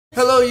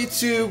Hello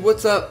YouTube,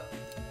 what's up?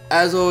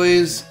 As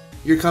always,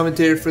 your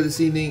commentator for this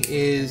evening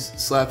is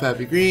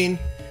SlapHappyGreen,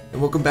 and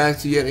welcome back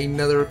to yet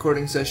another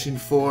recording session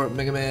for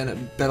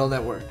Megaman Battle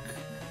Network.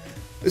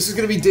 This is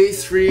going to be day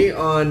 3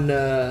 on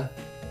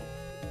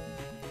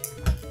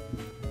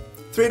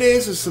 3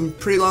 days of some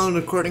pretty long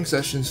recording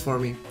sessions for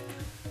me.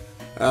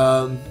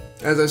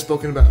 As I've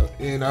spoken about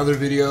in other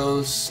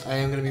videos, I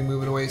am going to be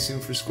moving away soon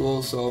for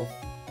school, so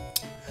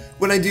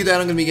when I do that,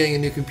 I'm going to be getting a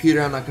new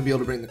computer. I'm not going to be able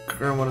to bring the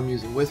current one I'm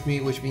using with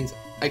me, which means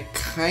I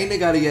kind of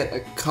got to get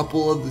a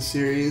couple of the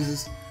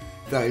series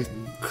that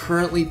I'm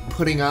currently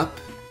putting up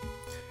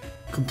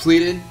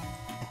completed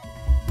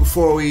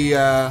before we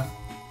end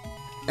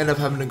up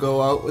having to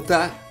go out with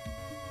that.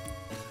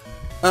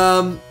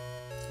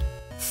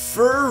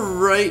 For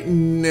right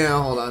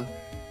now, hold on.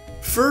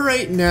 For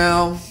right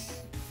now,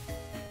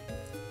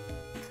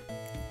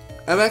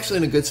 I'm actually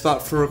in a good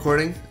spot for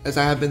recording, as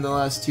I have been the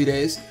last 2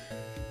 days.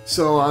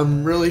 So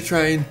I'm really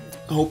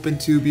hoping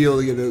to be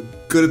able to get a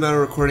good amount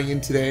of recording in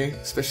today,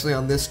 especially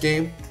on this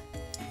game,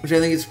 which I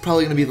think is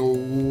probably going to be the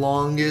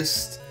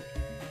longest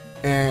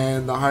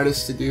and the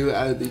hardest to do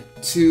out of the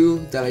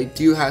 2 that I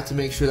do have to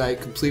make sure that I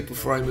complete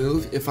before I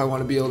move if I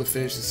want to be able to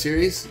finish the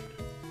series.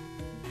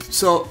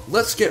 So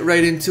let's get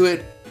right into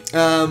it.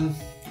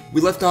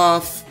 We left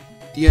off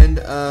the end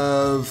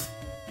of,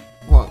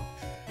 well,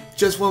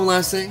 just one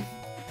last thing.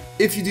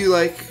 If you do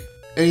like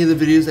any of the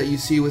videos that you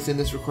see within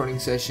this recording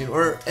session,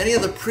 or any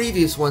of the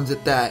previous ones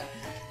at that,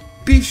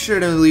 be sure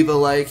to leave a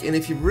like, and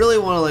if you really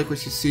want to like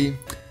what you see,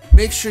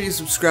 make sure you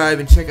subscribe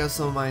and check out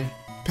some of my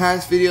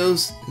past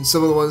videos and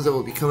some of the ones that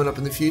will be coming up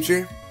in the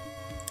future,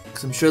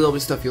 because I'm sure there'll be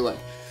stuff you like.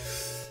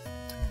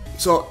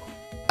 So,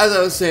 as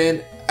I was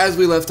saying, as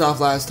we left off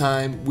last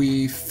time,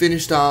 we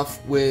finished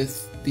off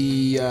with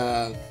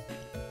the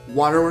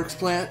waterworks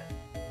plant.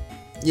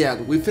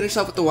 Yeah, we finished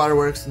off with the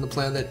waterworks and the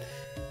plan that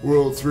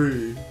World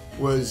 3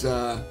 was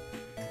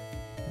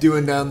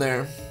doing down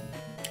there,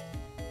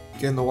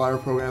 getting the water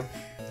program.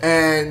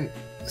 And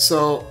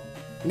so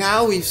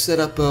now we've set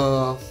up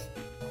a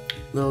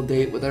little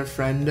date with our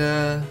friend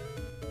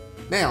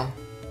Mail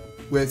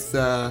with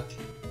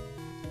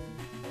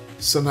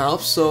some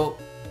help. So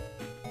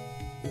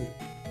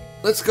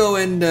let's go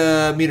and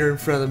meet her in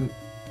front of the...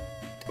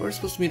 We're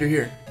supposed to meet her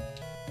here.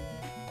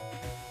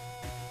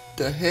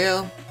 The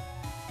hell?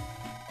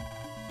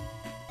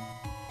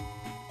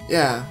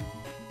 Yeah,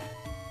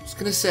 I was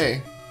gonna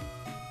say.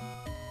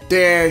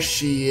 There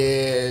she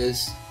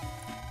is.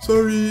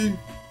 Sorry,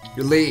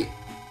 you're late.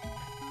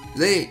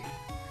 Late.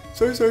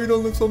 Sorry,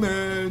 don't look so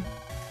mad.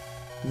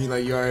 You mean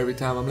like you are every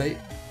time I'm late?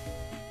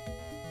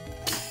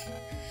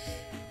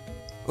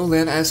 Oh,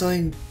 Lan, I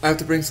have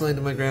to bring something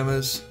to my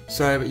grandma's.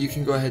 Sorry, but you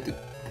can go ahead to...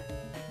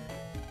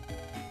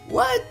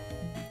 What?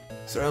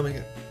 Sorry, I'll make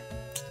it.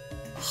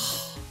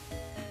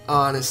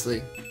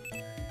 Honestly.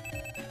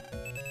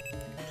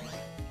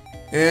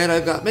 And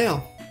I've got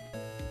mail.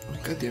 Oh,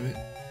 God damn it.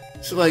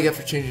 This is what I get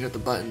for changing out the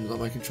buttons on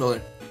my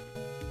controller.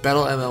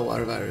 Battle ML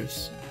Water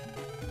Virus.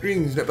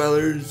 Greetings, net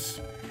battlers.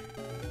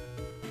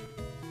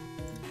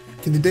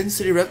 Can the Den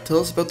City rep tell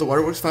us about the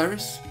Waterworks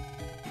virus?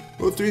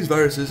 World 3's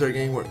viruses are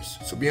getting worse,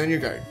 so be on your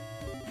guard.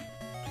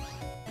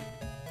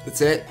 That's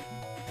it.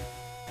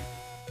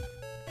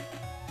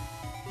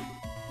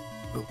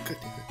 Oh, God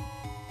damn it.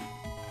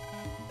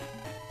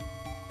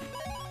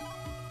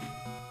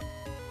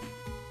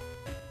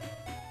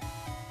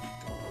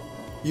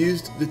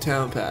 Used the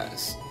town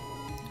pass.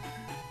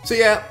 So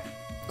yeah,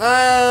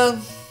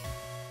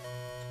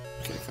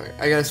 okay, fine.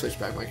 I gotta switch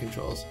back my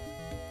controls.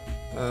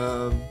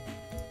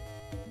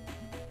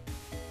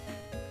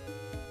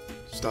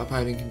 Stop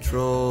hiding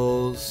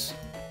controls.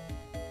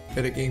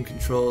 Edit game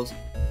controls.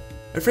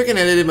 I freaking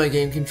edited my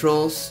game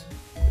controls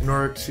in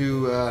order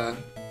to,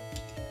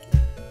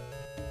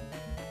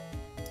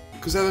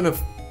 cause I'm having a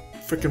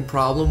freaking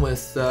problem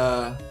with,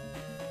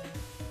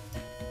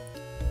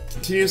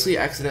 continuously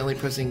accidentally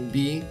pressing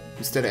B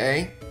instead of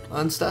A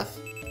on stuff.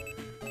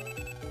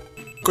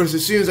 Of course,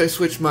 as soon as I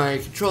switch my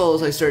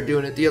controls, I start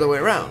doing it the other way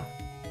around.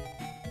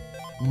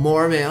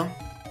 More mail.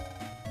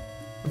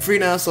 I'm free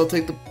now, so I'll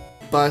take the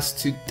bus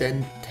to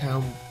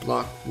Dentown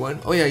Block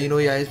 1. Oh yeah, you know,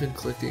 yeah, I've been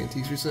collecting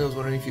antiques recently. I was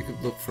wondering if you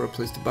could look for a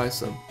place to buy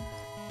some.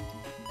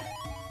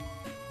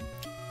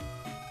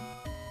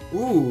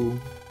 Ooh.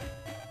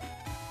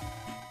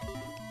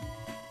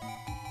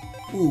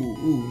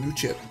 Ooh, new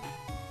chip.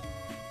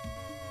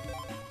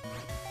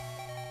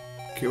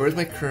 Okay, where's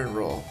my current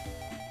roll?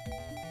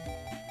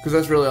 Because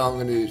that's really all I'm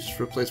going to do, is just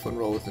replace one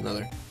roll with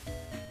another.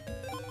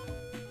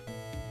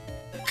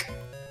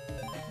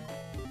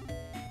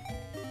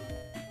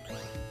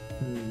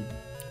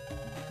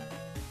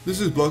 This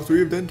is Block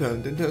 3 of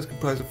Dentown. Dentown is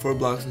comprised of 4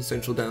 blocks in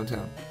central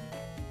downtown.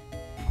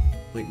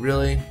 Like,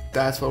 really?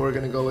 That's what we're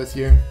going to go with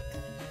here?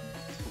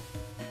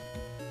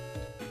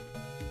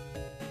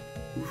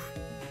 Oof.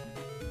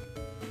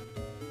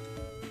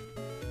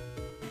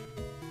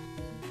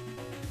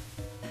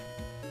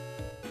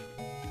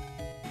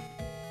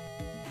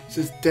 It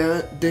says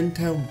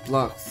Dentown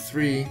Block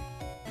 3.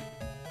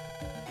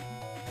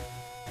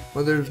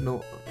 Well, there's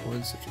no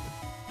one such a...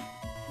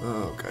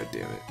 Oh, god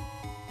damn it.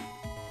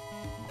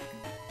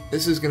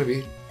 This is gonna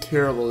be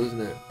terrible,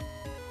 isn't it?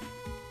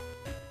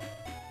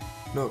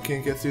 No,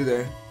 can't get through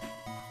there.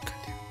 God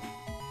damn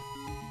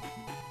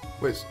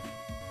it. Wait.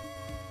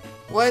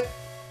 What?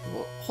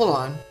 Well, hold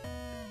on.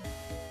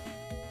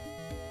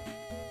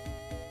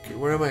 Okay,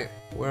 where am I?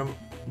 Where am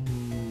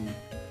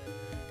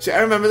See,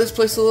 I remember this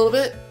place a little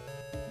bit,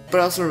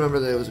 but I also remember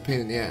that it was a pain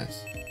in the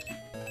ass.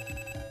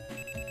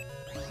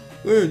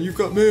 Man, you've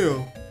got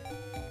mail.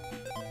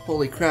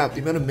 Holy crap,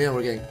 the amount of mail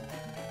we're getting.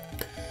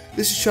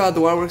 This is Chad.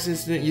 The Waterworks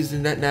incident used a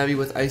net navi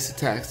with ice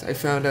attacks. I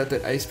found out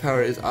that ice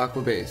power is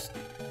aqua based.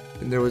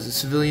 And there was a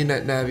civilian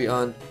net navi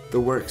on the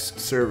works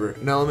server.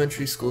 An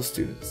elementary school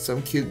student.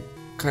 Some kid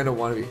kinda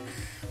wanna be.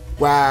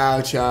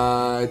 Wow,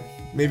 Chad.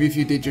 Maybe if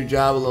you did your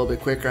job a little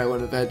bit quicker I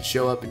wouldn't have had to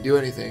show up and do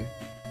anything.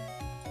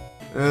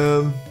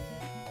 Holy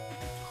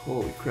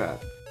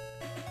crap.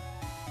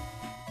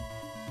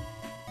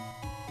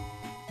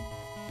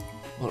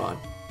 Hold on.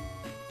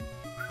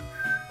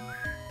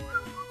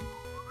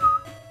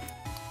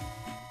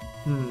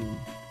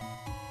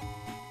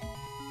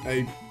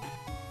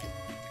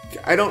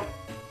 I don't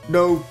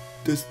know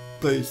this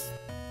place.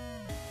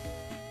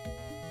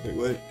 Wait,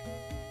 what?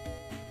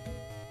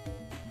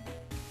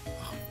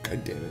 Oh,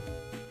 god damn it.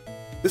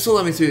 This will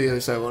let me through the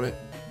other side, won't it?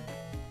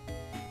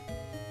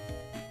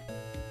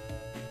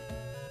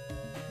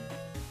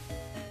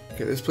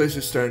 Okay, this place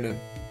is starting to...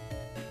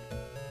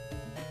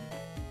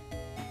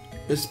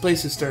 This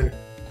place is starting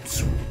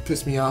to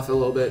piss me off a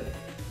little bit.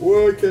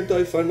 Why can't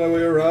I find my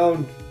way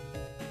around?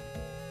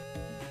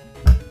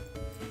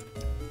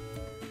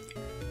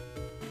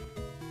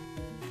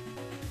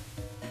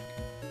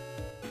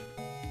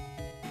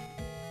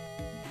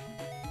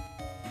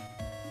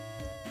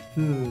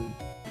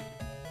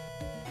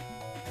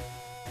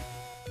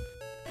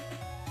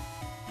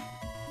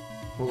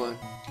 Hold on.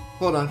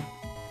 Hold on.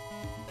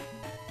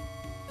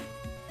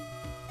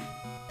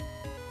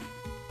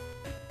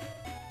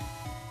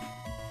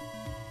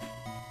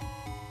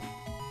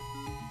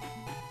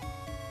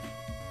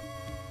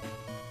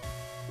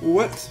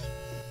 What?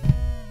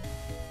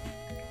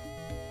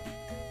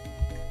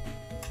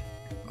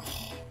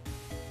 Oh,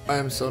 I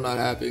am so not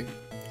happy.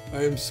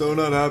 I am so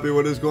not happy.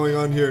 What is going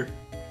on here?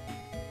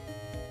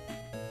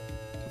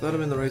 I thought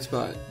I'm in the right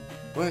spot.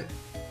 What?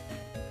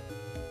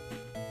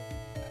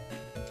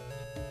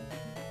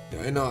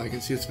 Yeah, I know. I can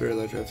see it's a very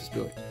large office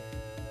building.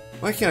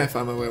 Why can't I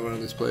find my way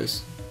around this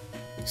place?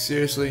 Like,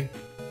 seriously?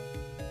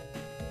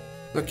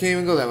 Look, can't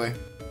even go that way.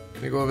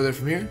 Can I go over there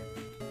from here?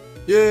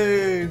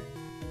 Yay!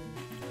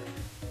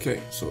 Okay,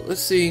 so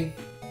let's see.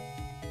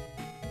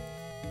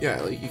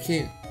 Yeah, like you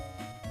can't.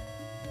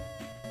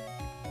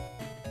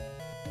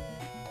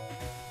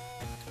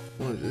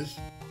 What is this?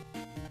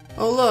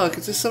 Oh look,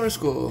 it's a summer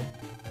school.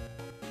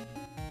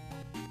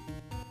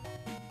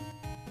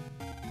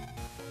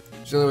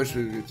 Do you know which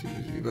way to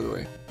by the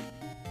way?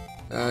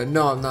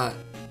 No, I'm not.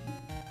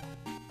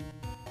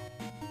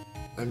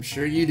 I'm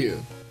sure you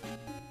do.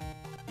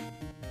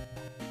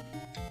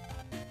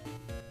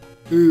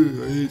 I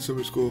hate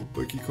summer school,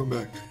 but keep coming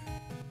back.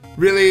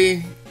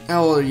 Really?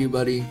 How old are you,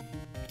 buddy?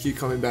 Keep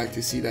coming back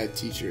to see that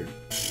teacher.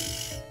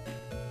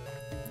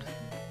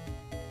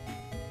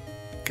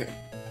 Okay.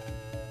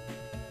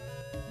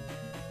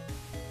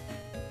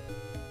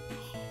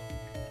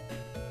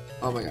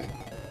 Oh my god.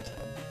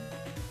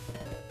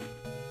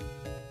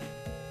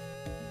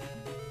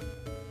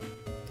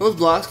 Those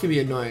blocks can be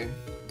annoying.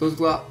 Those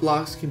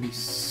blocks can be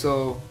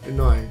so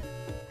annoying.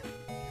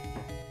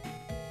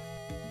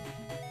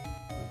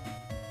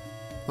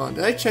 Hold on,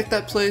 did I check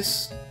that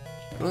place?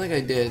 I don't think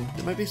I did.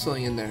 There might be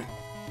something in there.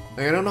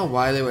 Like, I don't know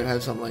why they would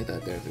have something like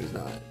that there if there's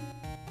not.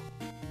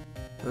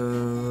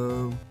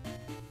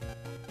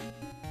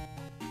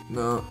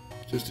 No,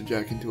 just a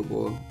jack into a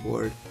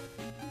board.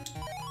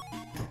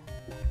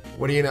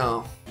 What do you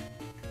know?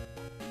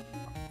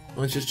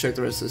 Let's just check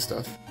the rest of this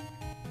stuff.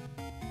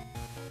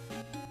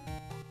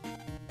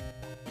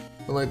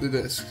 Unlike the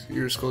desk,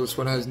 your skull, this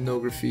one has no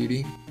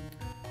graffiti.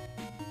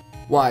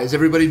 Why? Is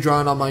everybody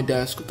drawing on my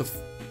desk? What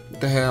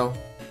the hell?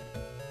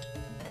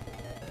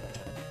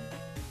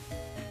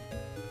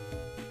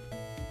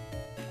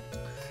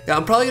 Yeah,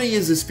 I'm probably going to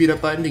use the speed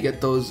up button to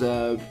get those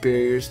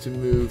barriers to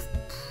move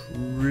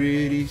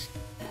pretty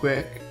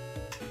quick.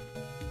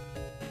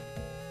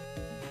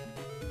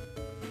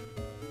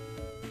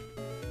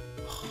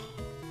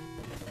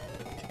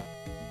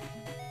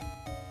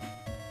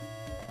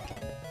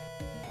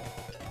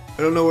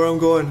 I don't know where I'm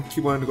going. I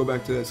keep wanting to go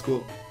back to that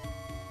school.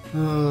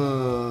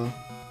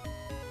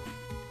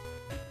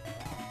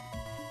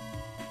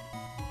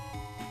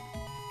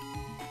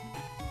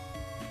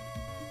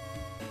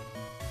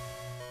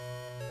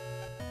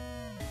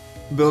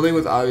 Building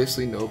with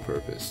obviously no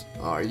purpose.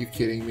 Oh, are you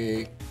kidding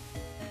me?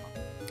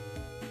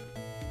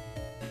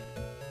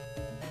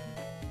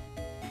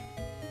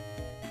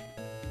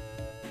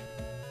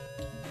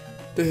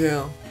 The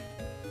hell?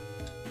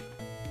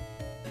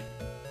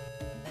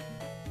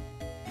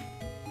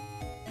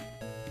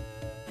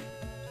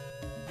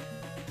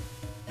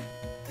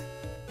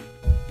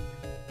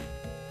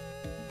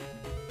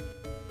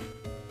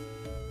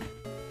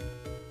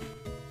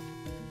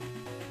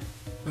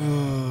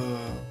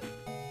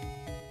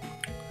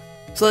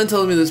 Something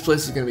tells me this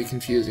place is gonna be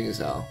confusing as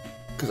hell,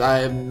 because I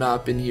have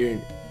not been here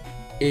in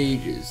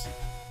ages.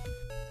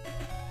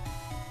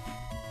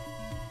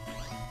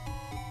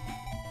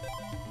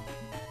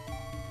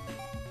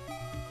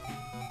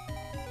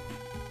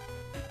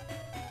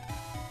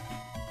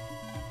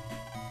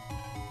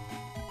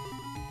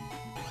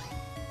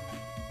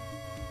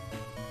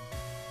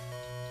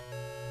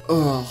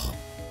 Ugh.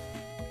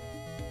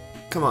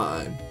 Come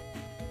on.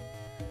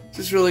 Is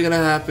this really gonna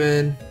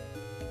happen?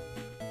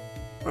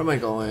 Where am I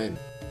going?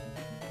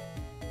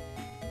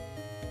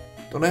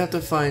 Don't I have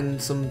to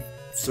find some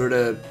sort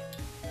of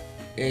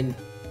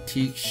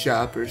antique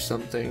shop or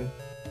something?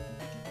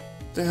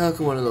 What the hell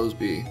could one of those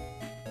be?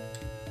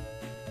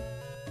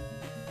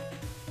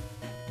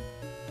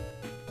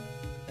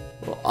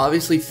 Well,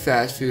 obviously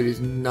fast food is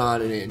not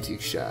an antique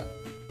shop.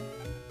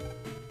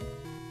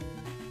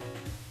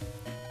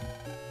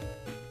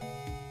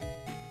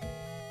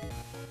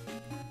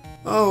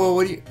 Oh, well,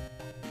 what do you...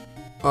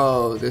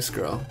 Oh, this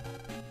girl.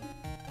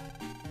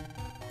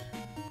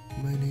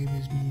 My name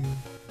is Mew.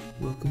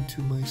 Welcome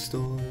to my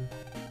store.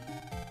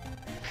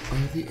 All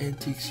the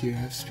antiques here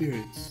have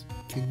spirits.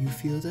 Can you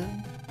feel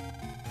them?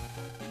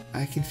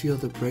 I can feel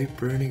the bright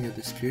burning of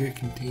the spirit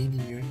contained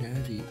in your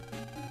Navi.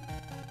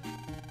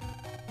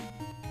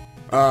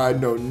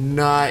 No,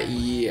 not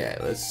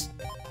yet. Let's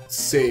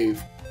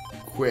save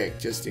quick,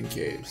 just in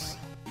case.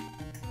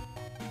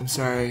 I'm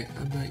sorry,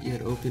 I'm not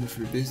yet open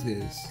for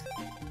business.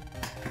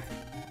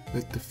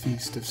 Let the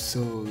feast of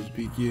souls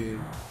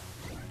begin.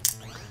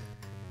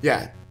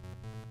 Yeah,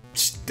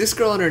 this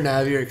girl and her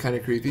Navi are kind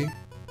of creepy.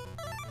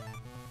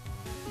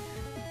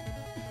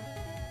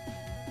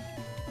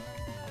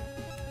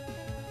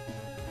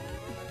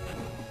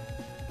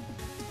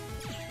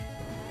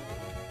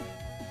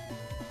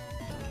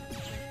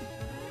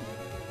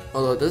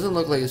 Although it doesn't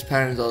look like his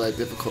pattern's all that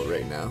difficult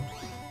right now.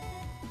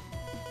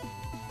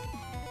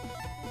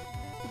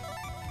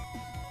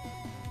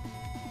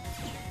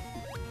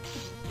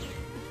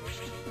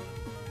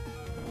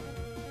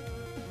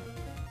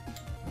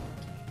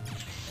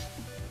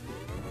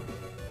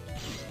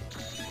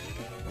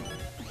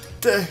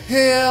 The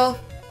hell?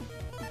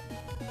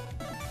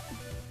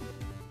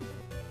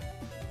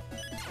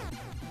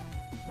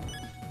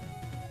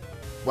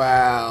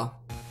 Wow.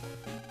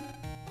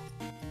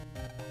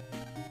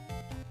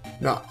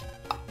 No.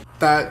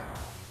 That...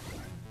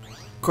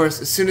 Of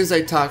course, as soon as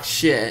I talk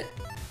shit...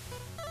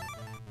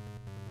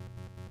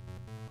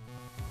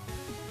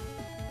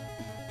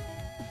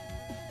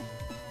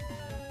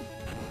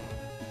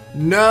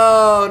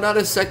 No, not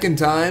a second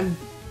time.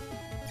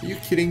 Are you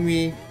kidding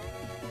me?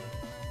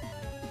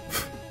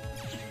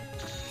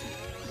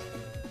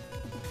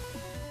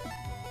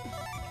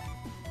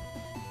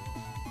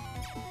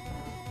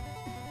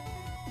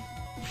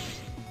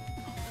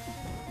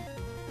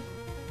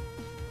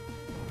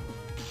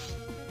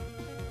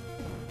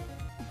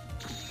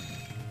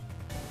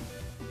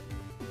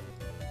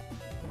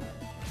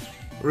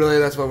 Really,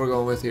 that's what we're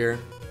going with here?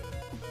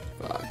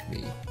 Fuck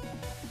me.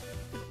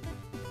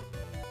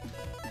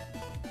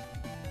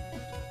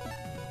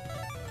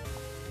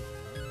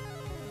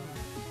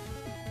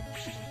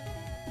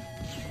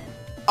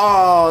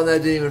 Oh,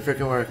 that didn't even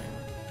freaking work.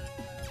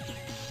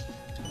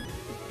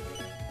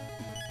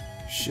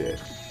 Shit.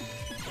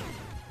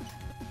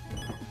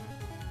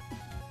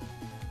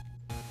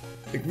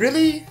 Like,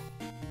 really?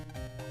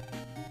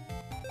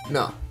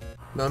 No.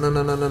 No, no,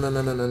 no, no, no, no,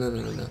 no, no, no, no,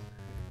 no, no.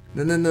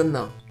 No, no, no,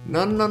 no.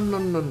 No, no, no,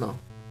 no, no.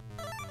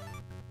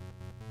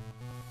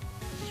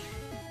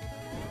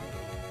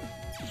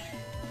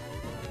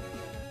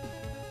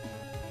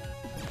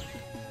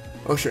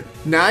 Oh, sure.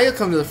 Now you'll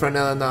come to the front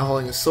now that I'm not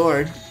holding a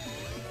sword.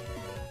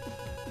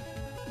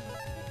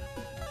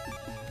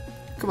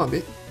 Come on,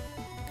 bit.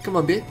 Come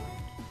on, bit.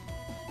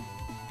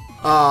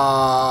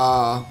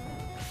 Ah.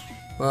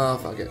 Well,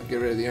 fuck it.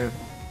 Get rid of the arm.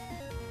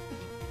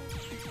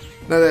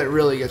 Now that it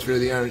really gets rid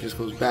of the arm, it just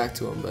goes back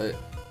to him, but...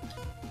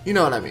 You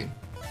know what I mean.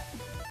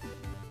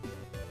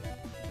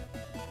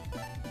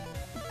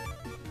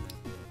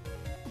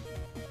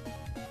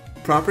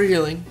 Proper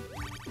healing.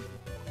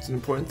 It's an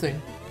important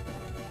thing.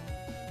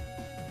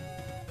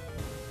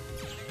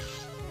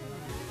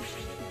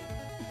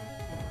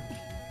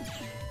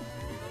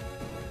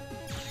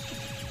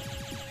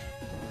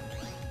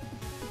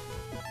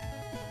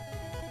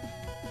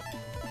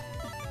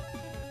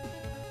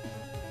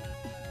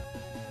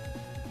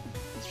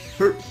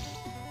 Hurt.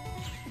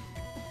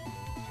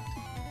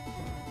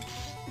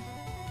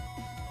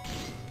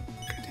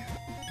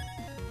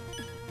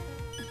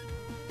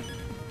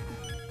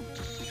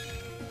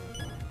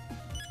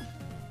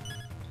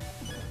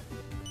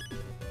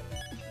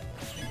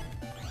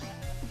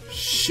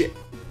 Shit.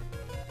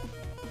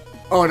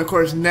 Oh, and of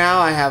course now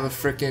I have a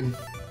frickin'...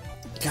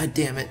 God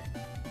damn it.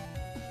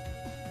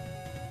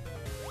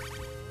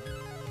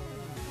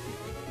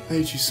 I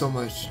hate you so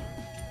much.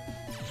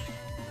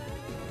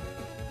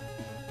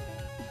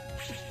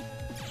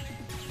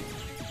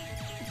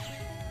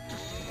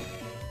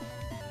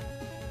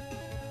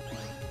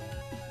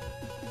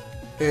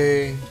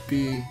 A,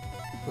 B,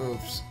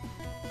 oops.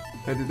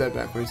 I did that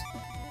backwards.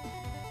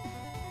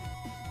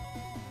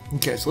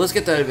 Okay, so let's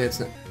get that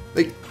advancement.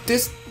 Like,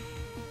 this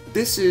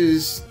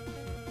is...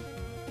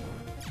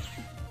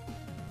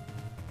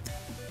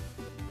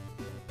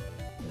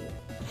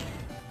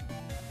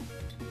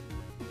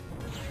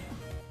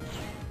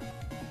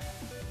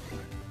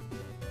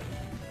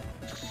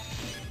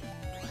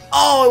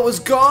 Oh, it was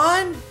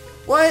gone?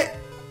 What?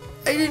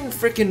 I didn't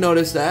freaking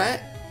notice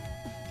that.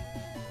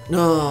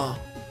 No.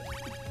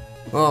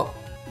 Well,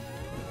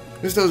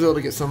 I just was able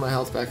to get some of my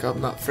health back up,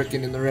 not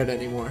freaking in the red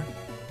anymore.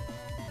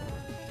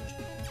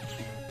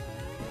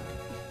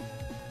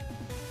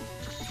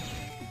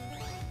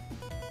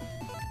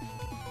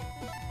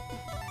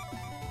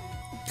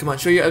 Come on,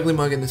 show your ugly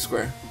mug in the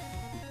square.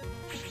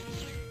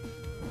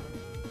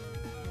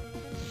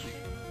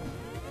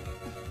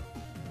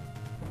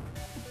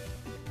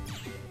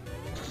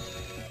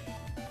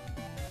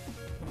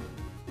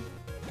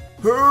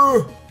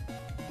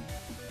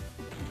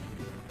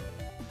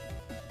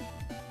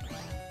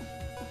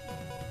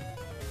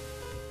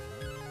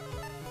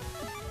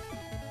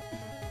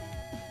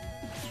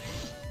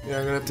 Yeah,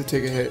 I'm gonna have to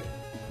take a hit.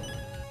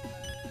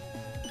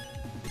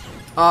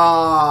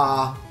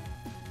 Ah.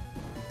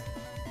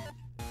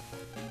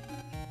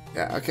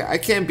 Yeah, okay, I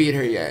can't beat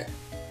her yet.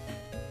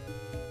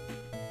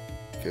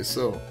 Okay,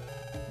 so.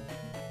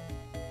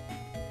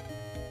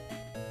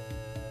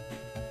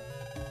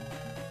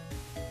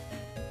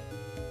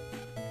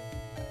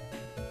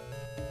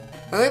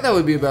 I think that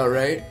would be about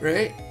right,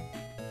 right?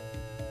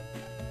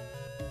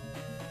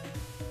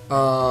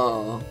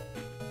 Oh.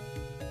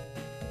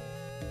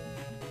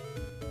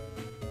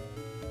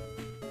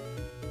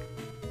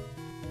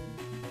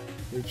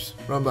 Oops,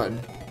 wrong button.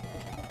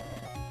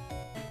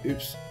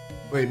 Oops.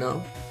 Wait,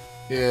 no.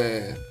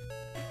 Yeah.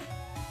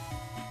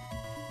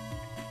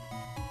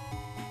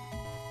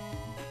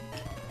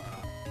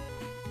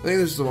 I think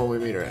this is the one we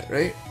meet her at,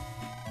 right?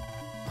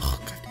 Oh,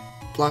 God.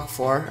 Block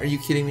 4? Are you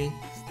kidding me?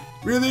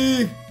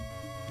 Really?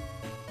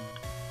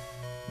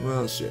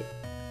 Well, shit.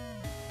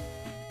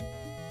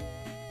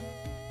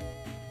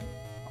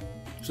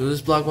 So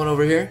this block 1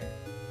 over here?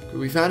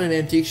 We found an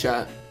antique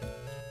shop.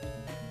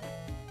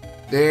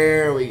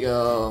 There we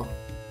go.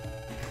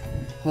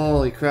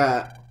 Holy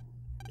crap.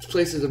 This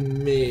place is a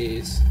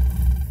maze.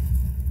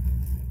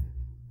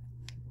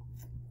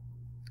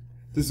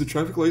 Does the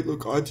traffic light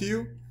look odd to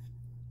you?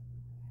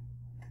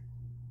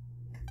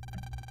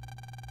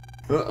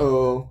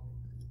 Uh-oh.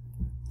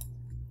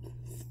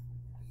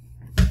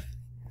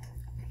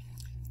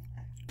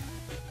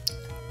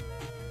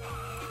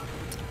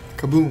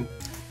 Kaboom.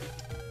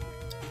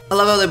 I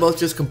love how they both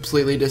just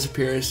completely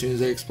disappear as soon as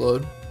they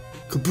explode.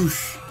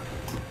 Kaboosh.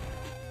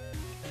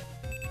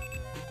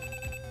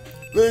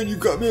 Man, you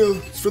got mail.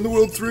 It's from the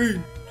World 3.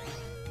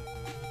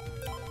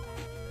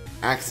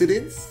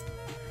 Accidents?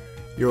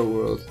 Your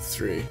World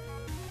 3.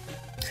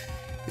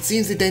 It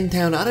seems the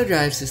Dentown auto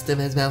drive system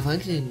has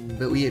malfunctioned,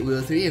 but we at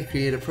World 3 have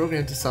created a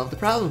program to solve the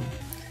problem.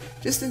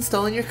 Just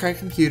install in your car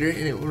computer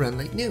and it will run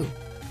like new.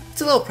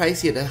 It's a little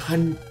pricey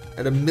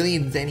at a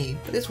million zenny,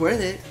 but it's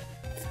worth it.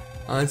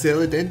 On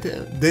sale at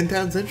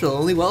Dentown Central,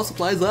 only while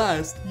supplies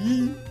last.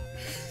 Yee.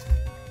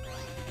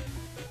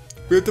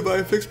 We have to buy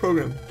a fixed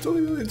program. It's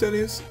only a million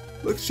zennies.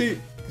 Looks cheap.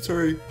 It's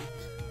hurry.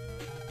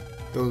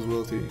 Those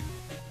will be.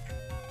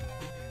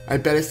 I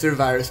bet it's their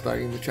virus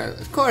bugging the track.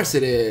 Of course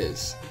it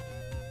is.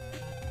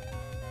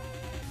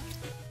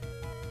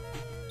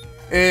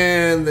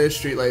 And the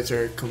streetlights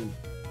are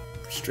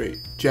straight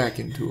jack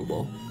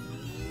intuable.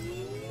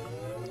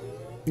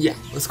 Yeah,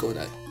 let's go with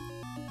that.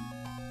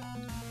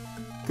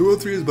 The World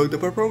 3 has bugged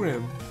up our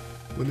program.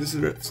 When this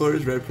floor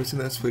is red, pressing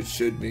that switch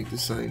should make the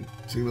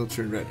signal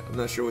turn red. I'm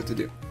not sure what to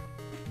do.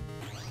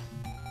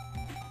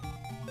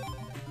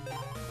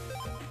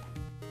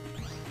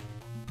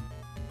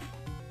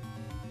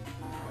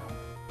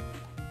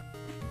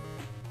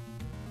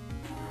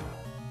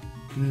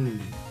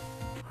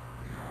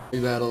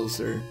 Battles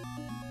are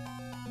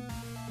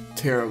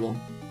terrible.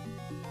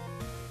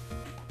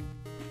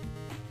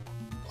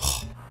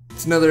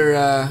 It's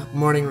another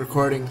morning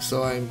recording,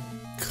 so I'm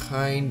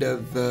kind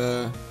of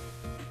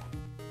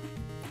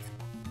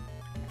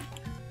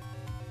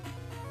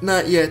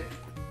not yet.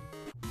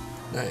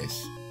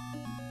 Nice.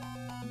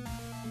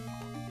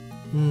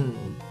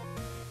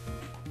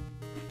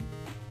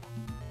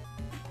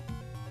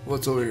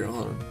 What's over here?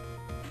 Hold on.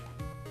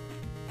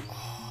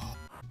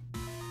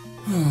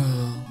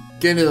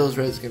 Getting to those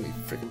reds is gonna be a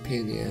freaking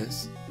pain in the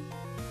ass.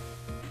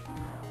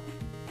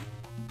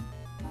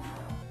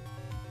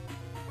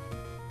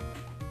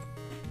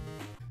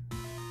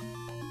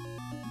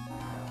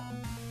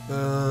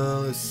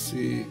 Let's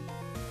see.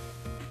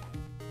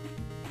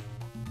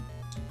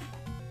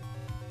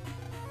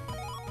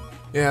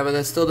 Yeah, but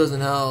that still doesn't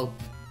help.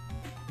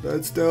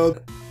 That's still.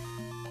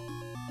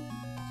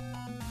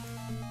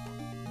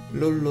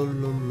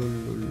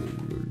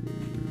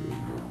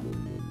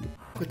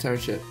 Quit tower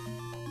shit.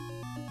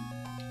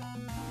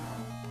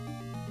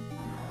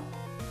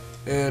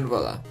 And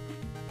voila.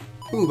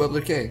 Ooh,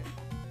 bubbler K.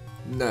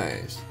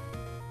 Nice.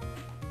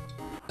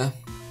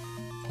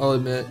 I'll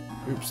admit,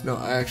 Oops, no,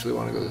 I actually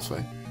want to go this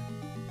way.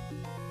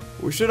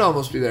 We should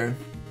almost be there.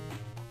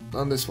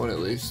 On this one at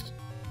least.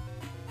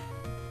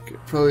 Okay,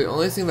 probably the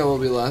only thing that will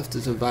be left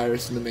is a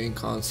virus in the main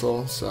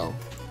console, so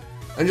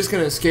I'm just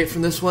gonna escape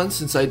from this one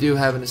since I do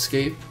have an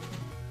escape.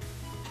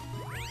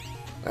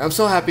 I'm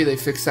so happy they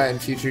fixed that in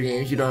future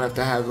games. You don't have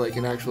to have like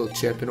an actual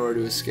chip in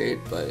order to escape,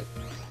 but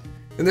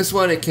in this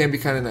one it can be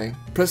kind of nice.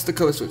 Press the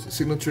color switch, the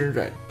signal turns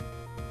red.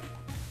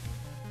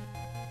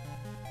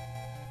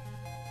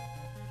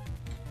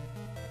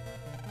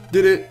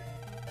 Did it?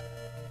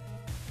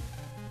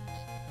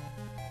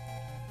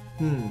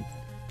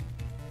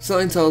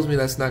 Something tells me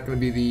that's not going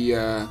to be the,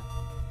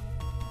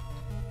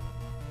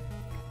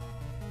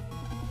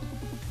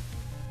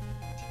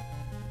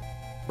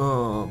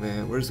 Oh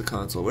man, where's the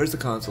console? Where's the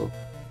console?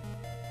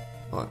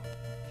 Hold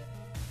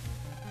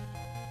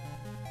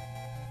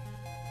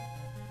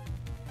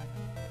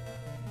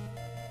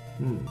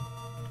on.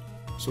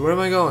 So where am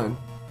I going?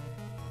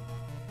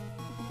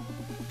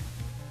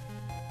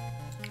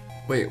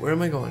 Wait, where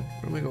am I going?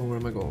 Where am I going? Where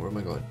am I going? Where am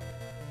I going?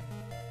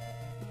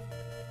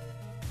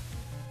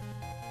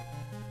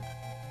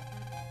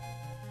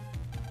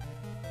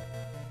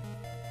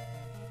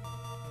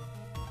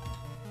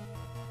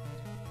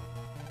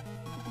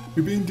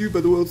 You're being due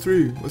by the World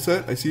 3. What's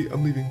that? I see.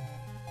 I'm leaving.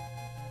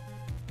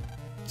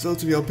 Sell it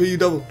to me. I'll pay you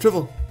double.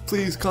 Triple.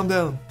 Please, calm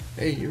down.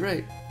 Hey, you're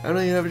right. I don't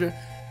even have a job.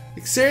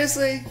 Like,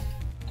 seriously?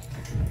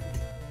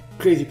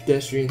 Crazy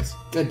pedestrians.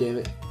 God damn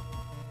it.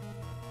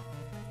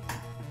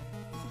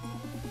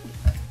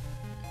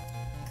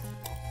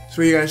 So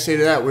what do you guys say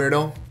to that,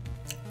 weirdo?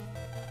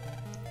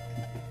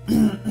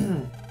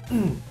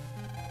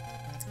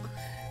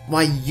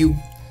 Why you?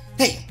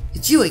 Hey,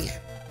 it's you again.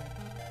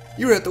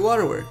 You were at the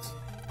waterworks.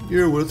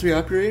 You're a World 3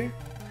 operator?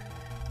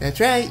 That's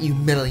right, you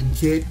meddling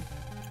kid.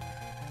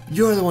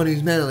 You're the one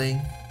who's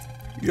meddling.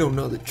 You don't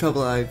know the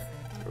trouble I've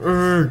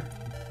earned.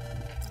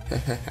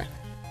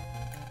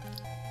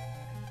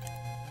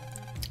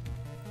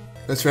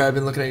 That's right, I've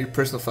been looking at your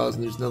personal files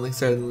and there's nothing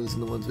sadder than losing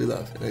the ones we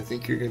love. And I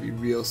think you're gonna be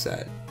real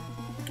sad.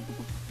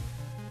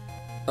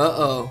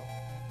 Uh-oh.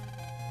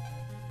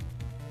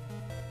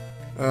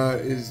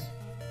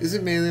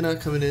 Isn't Melee not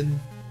coming in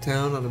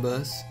town on a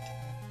bus?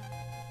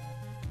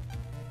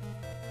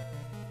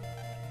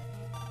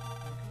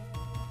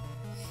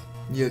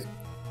 Yes.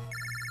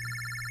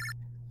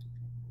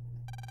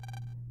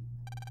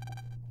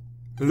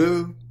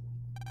 Hello?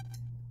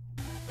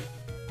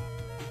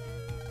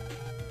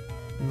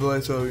 The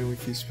lights are and we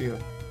keep speaking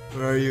up.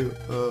 Where are you?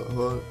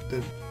 Hold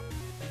on.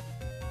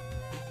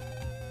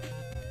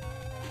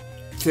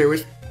 Okay,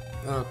 which...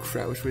 Oh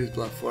crap, which way is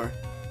block 4?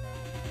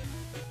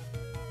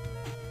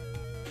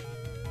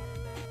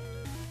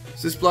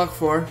 Is this block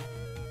 4?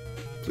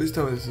 Please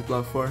tell me this is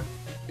block 4.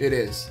 It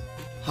is.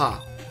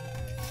 Ha.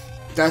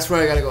 That's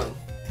where I gotta go in.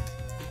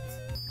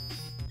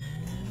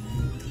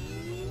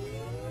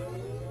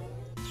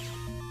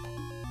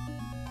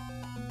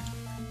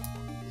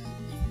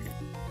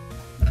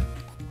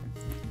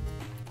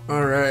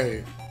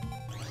 Alright.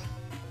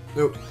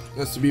 Nope,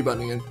 that's the B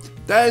button again.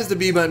 That is the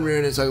B button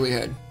rearing its ugly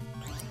head.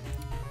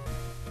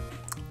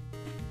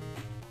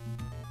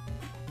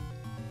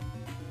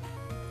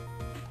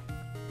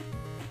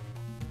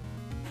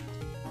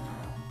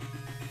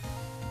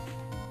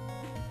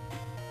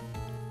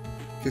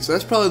 Okay, so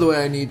that's probably the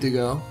way I need to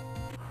go.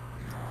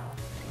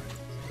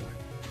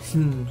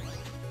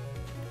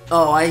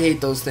 Oh, I hate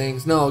those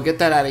things. No, get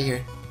that out of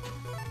here.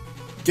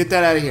 Get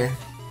that out of here.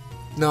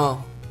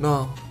 No,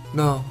 no,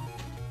 no.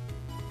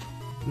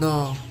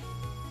 No.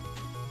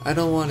 I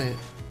don't want it.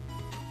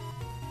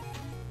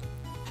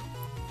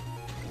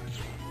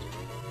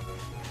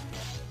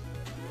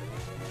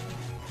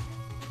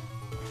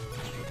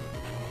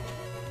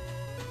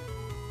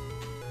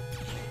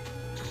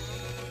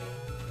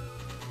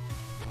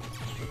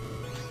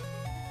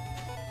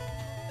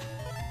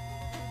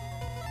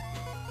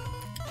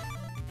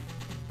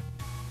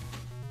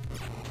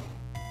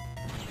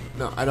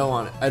 No, I don't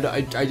want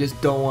it. I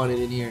just don't want it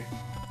in here.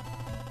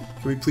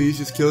 Can we please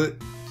just kill it?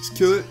 Just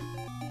kill it?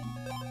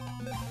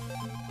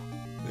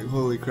 Like,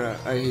 holy crap,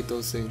 I hate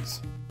those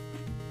things.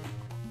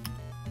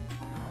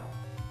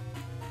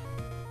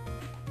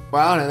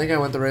 Wow, and I think I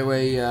went the right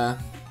way,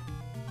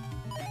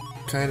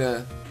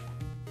 kinda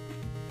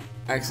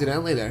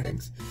accidentally there.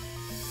 Thanks.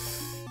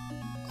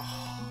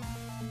 Oh.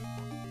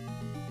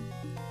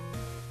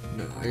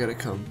 No, I gotta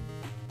come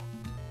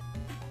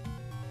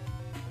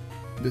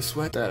this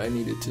way that I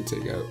needed to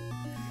take out.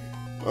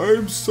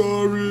 I'm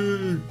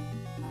sorry!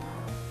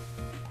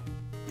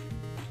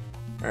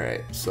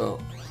 Alright, so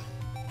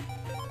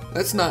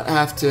let's not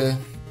have to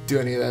do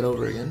any of that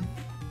over again.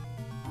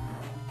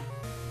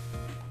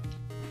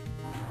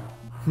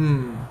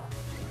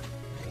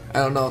 I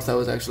don't know if that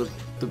was actually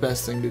the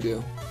best thing to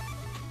do.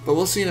 But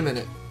we'll see in a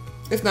minute.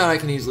 If not, I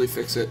can easily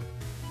fix it.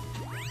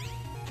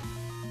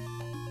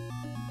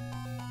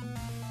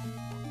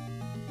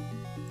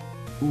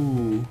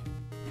 Ooh.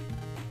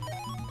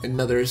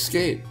 Another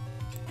escape.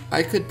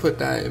 I could put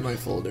that in my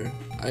folder.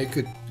 I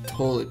could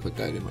totally put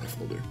that in my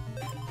folder.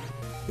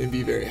 And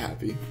be very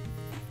happy.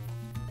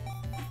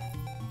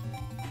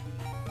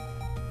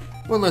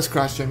 One less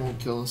crash gen won't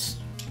kill us.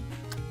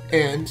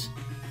 And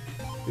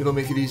it'll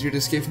make it easier to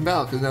escape from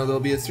battle, because now there'll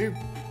be a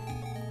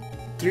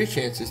three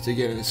chances to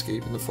get an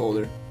escape in the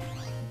folder.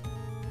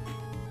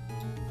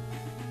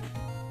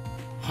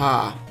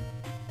 Ha.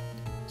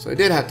 So I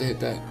did have to hit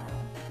that.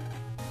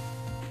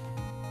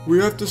 We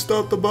have to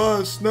stop the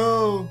bus,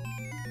 no!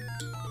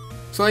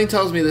 Something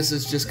tells me this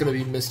is just going to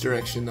be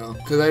misdirection though,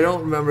 because I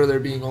don't remember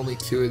there being only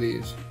 2 of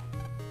these.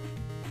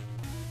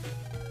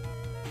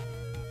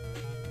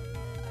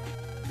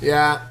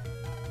 Yeah.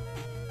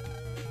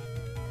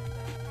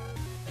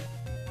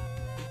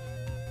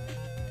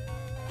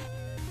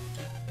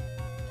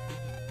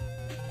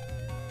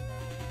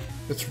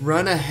 Let's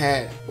run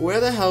ahead. Where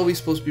the hell are we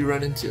supposed to be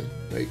running to?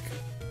 Like,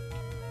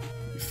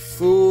 you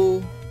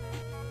fool.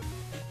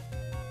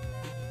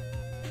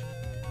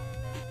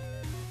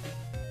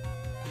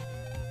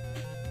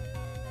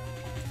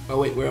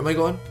 Oh wait, where am I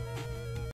going?